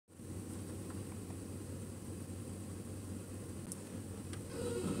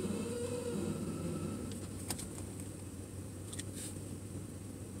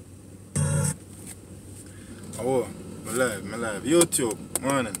Oh, me live. YouTube,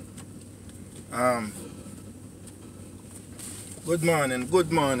 morning. Good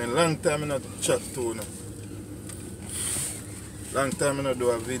morning. Long time I not chat to you. Long time I not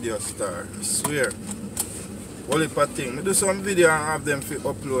do a video star. I swear. Whole heap of thing. I do some video and have them for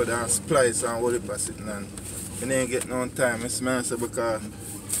upload and splice and whole heap of sitting and I ain't get no time. It's my answer because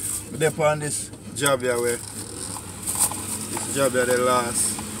I'm there on this job here where this job here the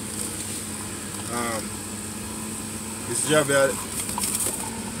last. This job here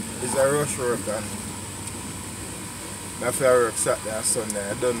is a rush work and I have to work Saturday and Sunday.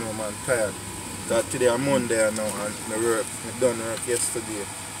 I don't know, man, tired. Because today I'm Monday now and I done work yesterday.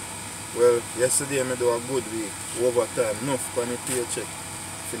 Well, yesterday I do a good week, overtime, enough for the paycheck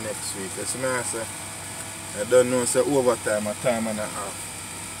for next week. That's what I say. I don't know, say overtime a time and a half.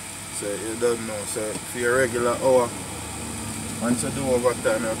 So you don't know, so for your regular hour, once you do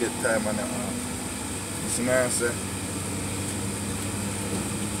overtime you get time and a half. That's what I say.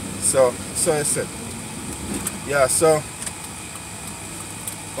 So I said, yeah, so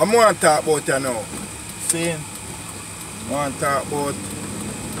what I want to talk about you now? See, I want to talk about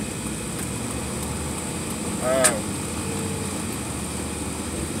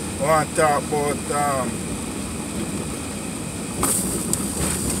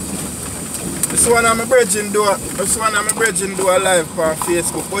this one of my brethren do a live on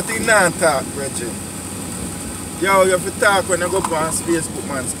Facebook, but he not talk, brethren. Yo, you have to talk when you go up on Facebook,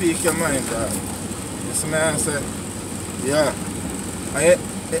 man. Speak your mind, dog. This man say, yeah.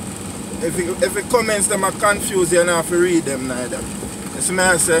 If the comments them are confused, you don't have to read them neither. This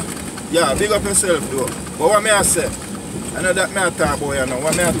man say, yeah, big up yourself though. But what me I say? I know that me I talk about you know.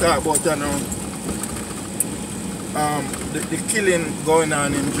 What me I talk about you know? The killing going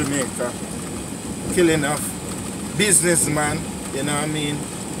on in Jamaica. Killing of businessmen, you know what I mean?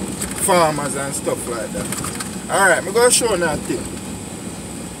 Farmers and stuff like that. Alright, I'm going to show you that thing.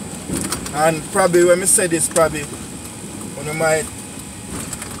 And probably when I say this, probably you might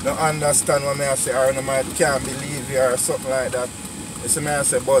not understand what I say, or you might can't believe you or something like that. That's what I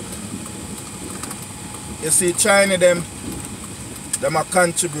say, but you see, China them are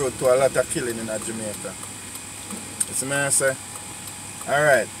contribute to a lot of killing in Jamaica. That's what I say.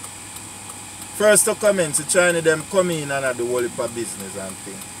 Alright. First to comments, China them come in and do whole heap of business and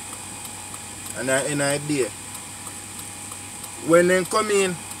thing. And an idea. When they come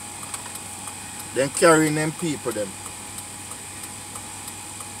in, then carrying them people them.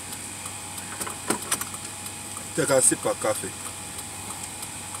 Take a sip of coffee.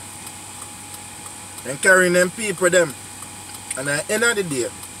 Then carrying them people them. And at the end of the day,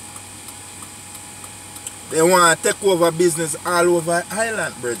 they want to take over business all over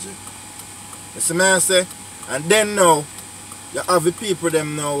island, brethren. You see what I say? And then now, you have the people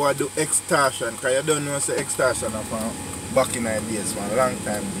them now who do extortion, because you don't know say extortion from back in the days, from long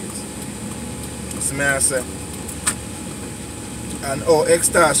time days. You see what I say? And how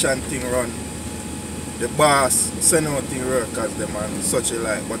extortion thing run, the boss send out the workers them and such a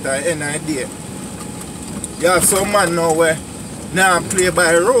like. But at the end of the day, you have some man now where now play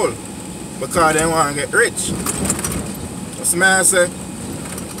by role because they want to get rich. You see what I say?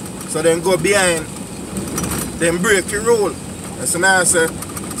 So then go behind, then break the rule. That's what I say.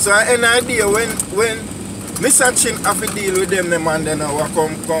 So at the end of the day, when Mr. Chin have to deal with them and then I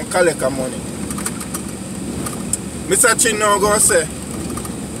come collect the money. Mr. Chin now go say,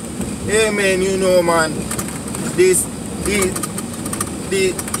 hey man, you know man,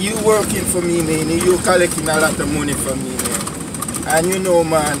 you working for me man, you collecting a lot of money from me man. And you know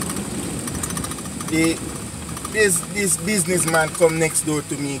man, this businessman come next door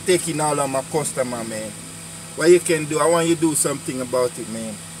to me, taking all of my customer, man. What you can do, I want you to do something about it,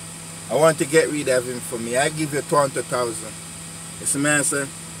 man. I want to get rid of him for me. I give you 200,000. You see me, sir?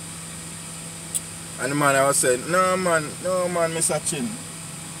 And the man I was saying, no man, Mr. Chin.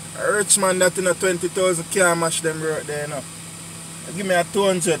 A rich man that in a 20,000 can't match them right there, you know. Give me a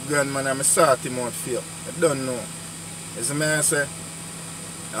 200 grand, man, and I sort him out for you. I don't know. You see me, sir?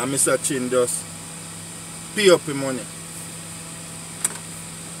 And Mr. Chin just pay up the money.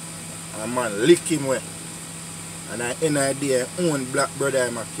 And man lick him away. And I end the day own black brother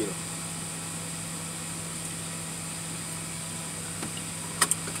I'm a kill.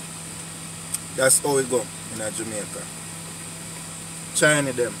 That's how it go in Jamaica.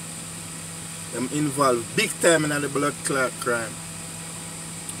 China them involved big time in the blood clot crime.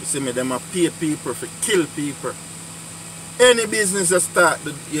 You see me, them a pay people for kill people. Any business you start,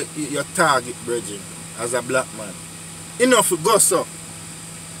 your target, brethren, as a black man. Enough to go so.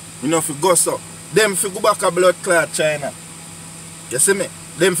 Enough to go so. Them if you go back a blood clot China. You see me?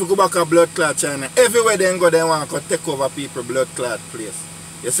 them fi go back a blood clot China. Everywhere they go, they want to take over people blood clot place.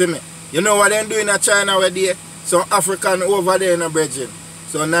 You see me? You know what they do in China where they some African over there in a Bridging.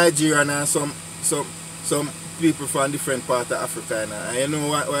 So Nigerian and some people from different parts of Africa. And you know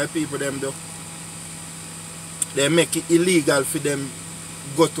what people them do? They make it illegal for them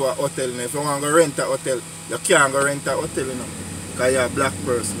go to a hotel. You know? If you want to rent a hotel, you can't go rent a hotel, you know, because you're a black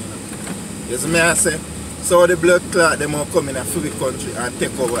person, you know. You see me I say? So the blood clot, them will come in a free country and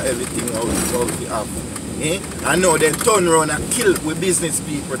take over everything what we have. Eh? And now they turn around and kill with business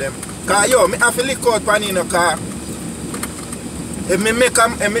people them. Because yo, I have to look out for you know, car. If me make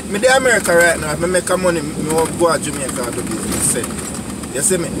me the America right now, if I make money, I will go to Jamaica to business. Say. You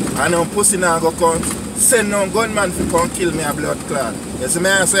see me? And now pussy now go come, send no gunman to come kill me a blood clot. You see me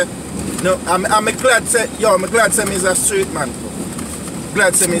I say? No, I'm glad say, yo, I'm glad say me is a street man.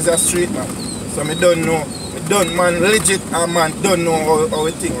 Glad say me is a street man. So me don't know, man legit and man don't know how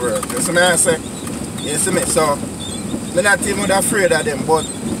it thing work. You see me I say? You see me? So, I'm not even afraid of them, but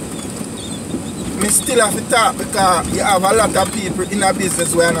me still have to talk because you have a lot of people in a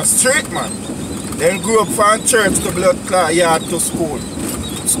business where I'm a street man. They grew up from church to blood clot, yard to school.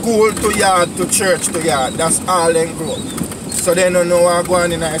 School to yard to church to yard. That's all they grew up. So they don't know what going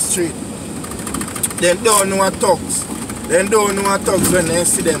on in the street. They don't know what thugs. They don't know what thugs when they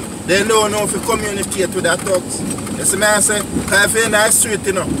see them. They don't know if you communicate with the thugs. You see me I say? Because if you're in the street,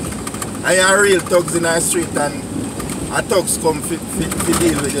 you know, and you're real thugs in the street and a thugs come to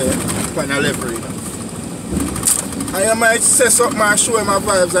deal with the kind of level, you know. And you might say something and show my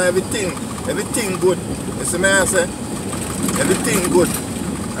vibes and everything good. You see me I say? Everything good.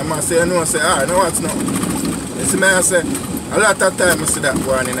 I must say, you know, say, ah, no, what's not. You see me I say? A lot of time I see that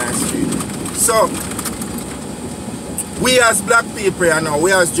going in the street. So, we as black people, you know,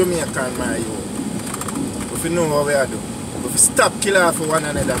 we as Jamaican, my youth, if you know what we are doing, if we stop killing off one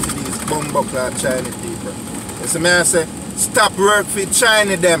another for these bumbuckler Chinese people. You see me I say, stop work for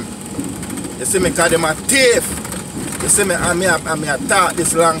China them. You see me, because them are thief. You see me, I taught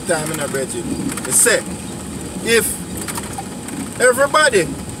this long time in a Bridget. You see, if everybody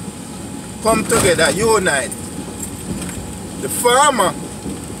come together, unite, the farmer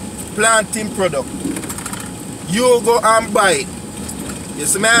planting product, you go and buy it. You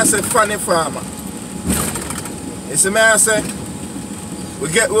see me I say, funny farmer. You see me I say,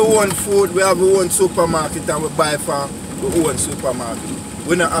 we get our own food, we have our own supermarket and we buy from our own supermarket.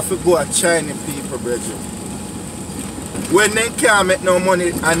 We don't have to go to Chinese people, brethren. When they can't make no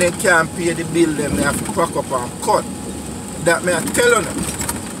money and they can't pay the bill, them they have to pack up and cut. That me I tell you.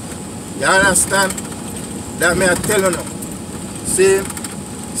 You understand? That me I tell you. See?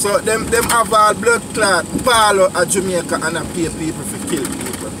 So them have all blood clot, palo at Jamaica and I pay people for kill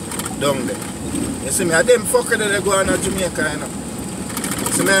people down there. You see me? I them fucker that they go on at Jamaica, you know.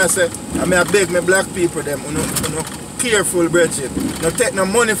 You see me I say, I beg me black people them, you know, careful, brethren. Don't take no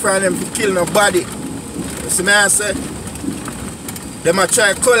money from them to kill nobody. You see me I say? Them a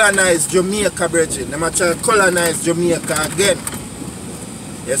try colonize Jamaica, brethren. Them a try colonize Jamaica again.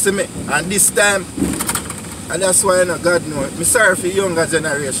 You see me? And this time, and that's why, you know, God knows. I'm sorry for younger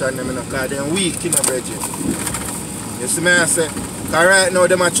generation, them, you know, because they're weak, you know, brethren. You see me I say? Because right now,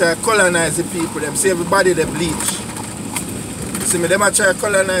 them a try colonize the people. Them see everybody they bleach. You see me? Them a try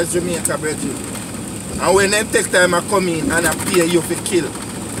colonize Jamaica, brethren. And when they take time I come in and I pay you for kill.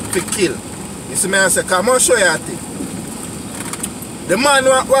 You see me I say, come on, show you a thing. The man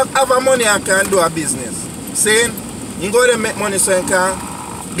who have money and can do a business. Saying, you go to make money so you can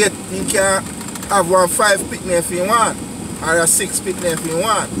have 5 picnic if you want, or a 6 picnic if you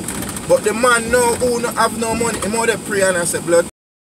want. But the man know who no have no money, he more pray and I say, blood